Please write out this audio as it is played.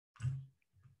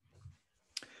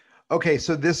Okay,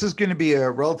 so this is going to be a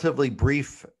relatively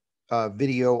brief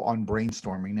video on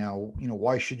brainstorming. Now,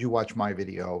 why should you watch my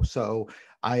video? So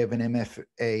I have an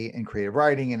MFA in creative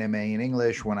writing and MA in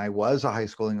English. When I was a high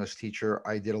school English teacher,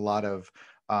 I did a lot of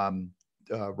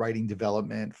writing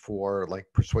development for like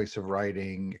persuasive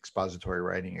writing, expository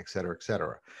writing, et cetera, et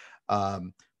cetera.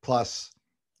 Plus,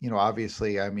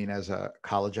 obviously, I mean, as a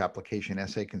college application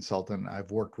essay consultant,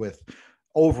 I've worked with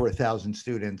over 1,000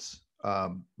 students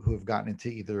who have gotten into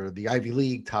either the Ivy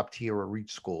League, top tier, or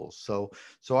reach schools. So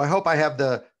I hope I have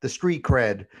the street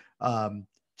cred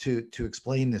to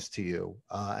explain this to you,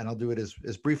 and I'll do it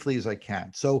as briefly as I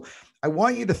can. So I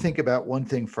want you to think about one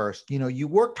thing first. You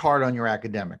worked hard on your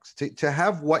academics to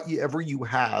have whatever you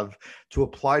have to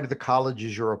apply to the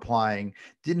colleges you're applying.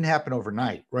 Didn't happen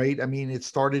overnight, right? I mean, it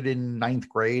started in ninth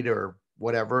grade or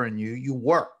whatever, and you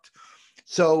worked.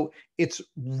 So it's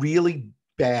really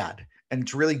bad and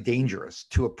it's really dangerous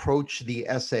to approach the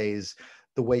essays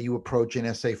the way you approach an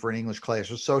essay for an English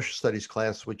class or social studies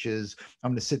class, which is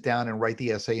I'm going to sit down and write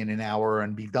the essay in an hour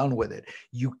and be done with it.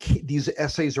 These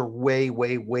essays are way,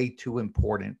 way, way too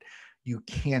important. You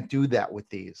can't do that with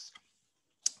these.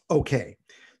 Okay,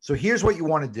 so here's what you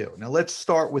want to do. Now let's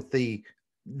start with the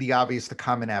obvious, the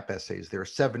Common App essays. There are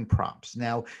 7 prompts.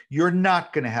 Now, you're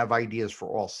not going to have ideas for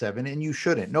all 7, and you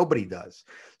shouldn't. Nobody does.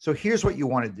 So here's what you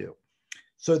want to do.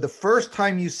 So the first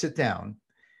time you sit down,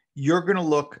 you're going to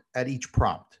look at each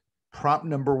prompt. Prompt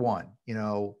number 1,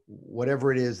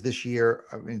 whatever it is this year.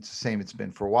 I mean, it's the same it's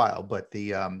been for a while, but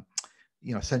the,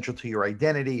 central to your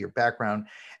identity, your background,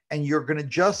 and you're going to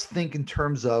just think in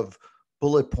terms of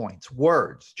bullet points,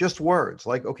 words, just words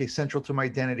like, okay, central to my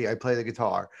identity, I play the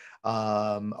guitar.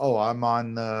 I'm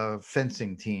on the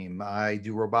fencing team. I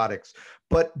do robotics,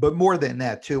 but more than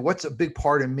that too. What's a big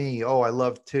part of me? Oh, I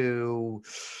love to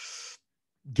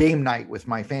game night with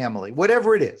my family,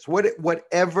 whatever it is,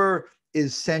 whatever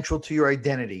is central to your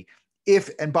identity.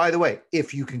 And by the way,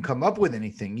 if you can come up with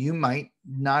anything, you might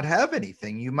not have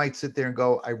anything. You might sit there and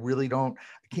go, I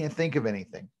can't think of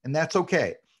anything. And that's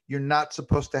okay. You're not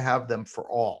supposed to have them for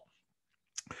all.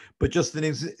 But just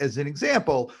as an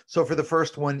example, so for the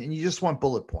first one, and you just want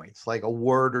bullet points, like a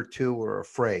word or two or a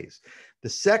phrase. The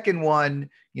second one,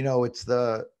 it's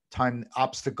the time,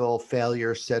 obstacle,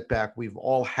 failure, setback. We've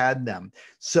all had them.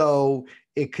 So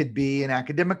it could be an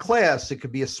academic class. It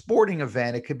could be a sporting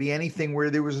event. It could be anything where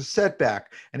there was a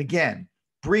setback. And again,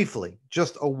 briefly,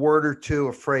 just a word or two,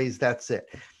 a phrase, that's it.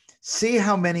 See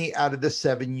how many out of the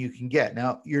 7 you can get.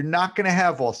 Now, you're not going to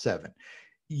have all 7.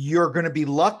 You're going to be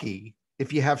lucky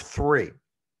if you have 3,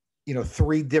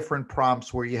 3 different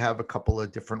prompts where you have a couple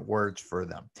of different words for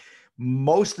them.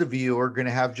 Most of you are going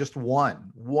to have just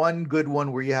one good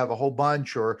one where you have a whole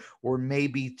bunch or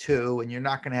maybe 2, and you're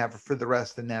not going to have it for the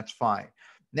rest, and that's fine.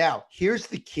 Now, here's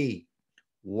the key.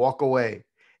 Walk away.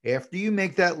 After you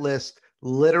make that list,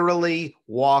 literally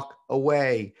walk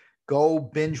away. Go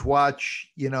binge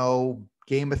watch,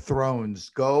 Game of Thrones.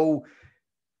 Go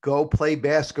play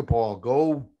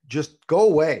basketball. Just go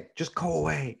away. Just go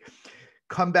away.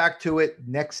 Come back to it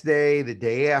next day, the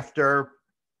day after.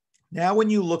 Now, when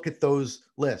you look at those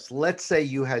lists, let's say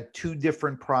you had 2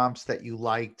 different prompts that you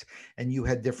liked and you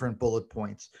had different bullet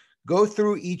points. Go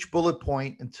through each bullet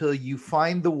point until you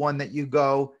find the one that you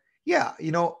go, yeah,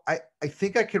 I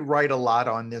think I could write a lot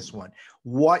on this one.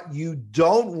 What you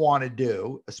don't want to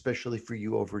do, especially for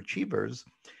you overachievers,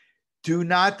 do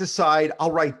not decide,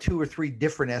 I'll write 2 or 3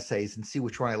 different essays and see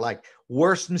which one I like.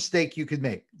 Worst mistake you could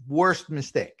make. Worst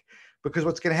mistake. Because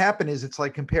what's going to happen is it's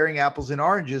like comparing apples and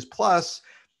oranges. Plus,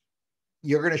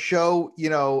 you're going to show,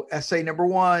 essay number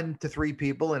 1 to 3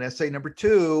 people and essay number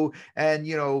 2. And,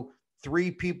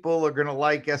 3 people are going to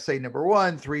like essay number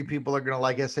 1. 3 people are going to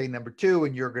like essay number 2.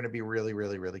 And you're going to be really,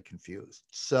 really, really confused.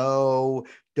 So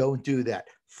don't do that.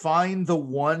 Find the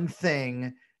one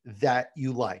thing that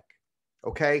you like.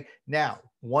 Okay. Now,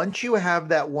 once you have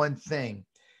that one thing,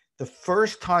 the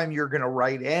first time you're going to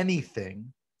write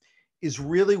anything is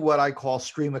really what I call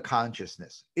stream of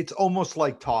consciousness. It's almost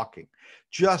like talking.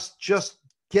 Just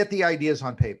get the ideas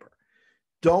on paper.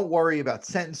 Don't worry about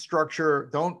sentence structure.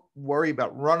 Don't worry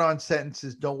about run-on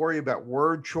sentences. Don't worry about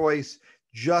word choice.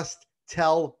 Just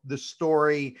tell the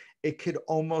story. It could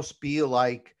almost be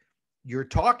like you're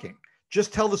talking.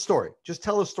 Just tell the story. Just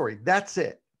tell the story. That's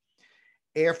it.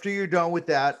 After you're done with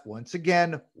that, once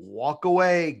again, walk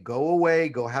away,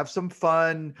 go have some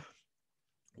fun,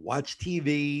 watch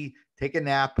TV, take a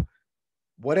nap,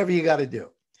 whatever you got to do.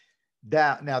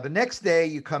 Now, the next day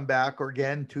you come back, or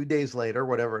again, 2 days later,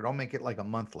 whatever. Don't make it like a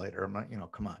month later. I'm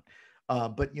not, come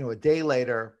on. But, a day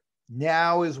later,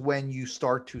 now is when you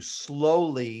start to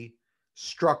slowly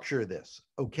structure this.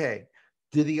 Okay,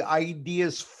 Do the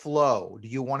ideas flow? Do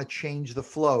you want to change the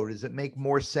flow? Does it make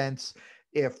more sense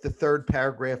if the third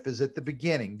paragraph is at the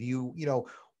beginning? Do you know,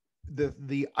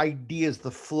 the ideas,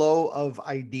 the flow of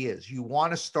ideas. You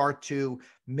want to start to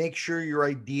make sure your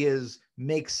ideas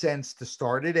make sense to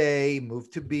start at A, move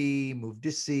to B, move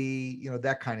to C, you know,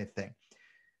 that kind of thing.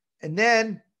 And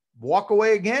then walk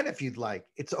away again if you'd like.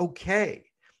 It's okay.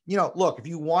 You know, look, if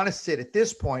you want to sit at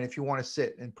this point, if you want to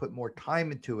sit and put more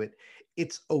time into it,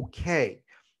 it's okay.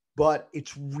 But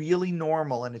it's really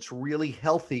normal and it's really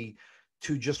healthy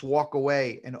to just walk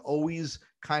away and always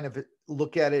kind of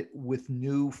look at it with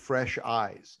new, fresh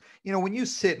eyes. You know, when you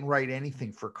sit and write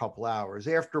anything for a couple hours,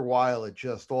 after a while, it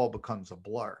just all becomes a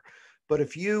blur. But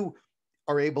if you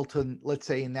are able to, let's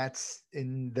say in that,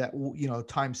 you know,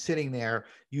 time sitting there,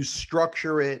 you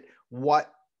structure it,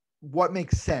 what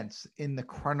makes sense in the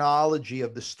chronology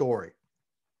of the story,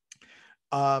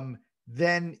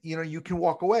 then, you know, you can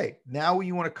walk away. Now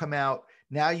you want to come out,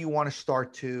 now you want to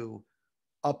start to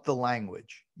up the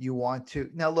language. You want to,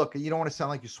 now look, you don't want to sound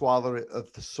like you swallowed a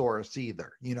thesaurus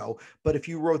either, you know, but if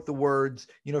you wrote the words,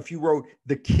 you know, if you wrote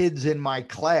the kids in my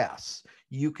class,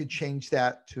 you could change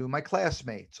that to my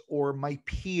classmates or my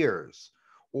peers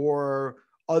or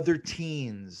other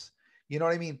teens. You know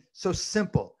what I mean? So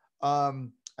simple.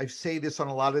 I say this on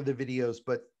a lot of the videos,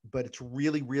 but it's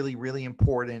really, really, really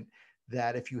important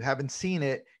that if you haven't seen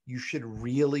it, you should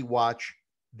really watch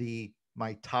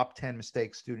my top 10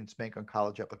 mistakes students make on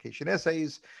college application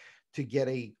essays to get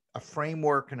a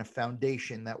framework and a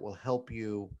foundation that will help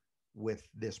you with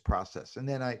this process. And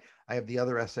then I have the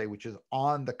other essay, which is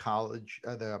on the college,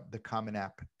 the Common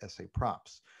App essay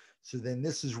prompts. So then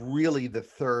this is really the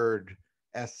third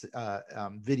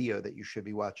video that you should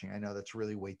be watching. I know that's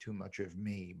really way too much of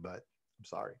me, but I'm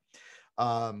sorry.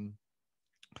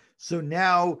 So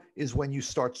now is when you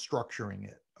start structuring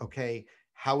it. Okay.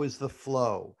 How is the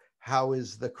flow? How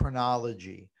is the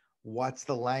chronology? What's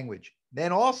the language?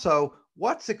 Then also,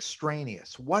 what's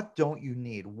extraneous? What don't you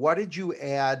need? What did you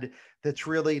add that's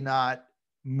really not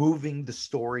moving the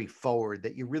story forward,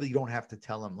 that you really don't have to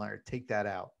tell them, Larry, take that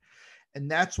out. And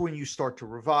that's when you start to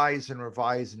revise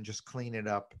and just clean it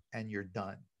up and you're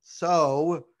done.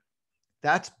 So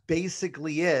that's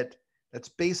basically it. That's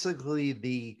basically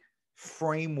the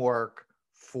framework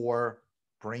for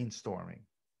brainstorming.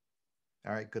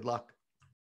 All right, good luck.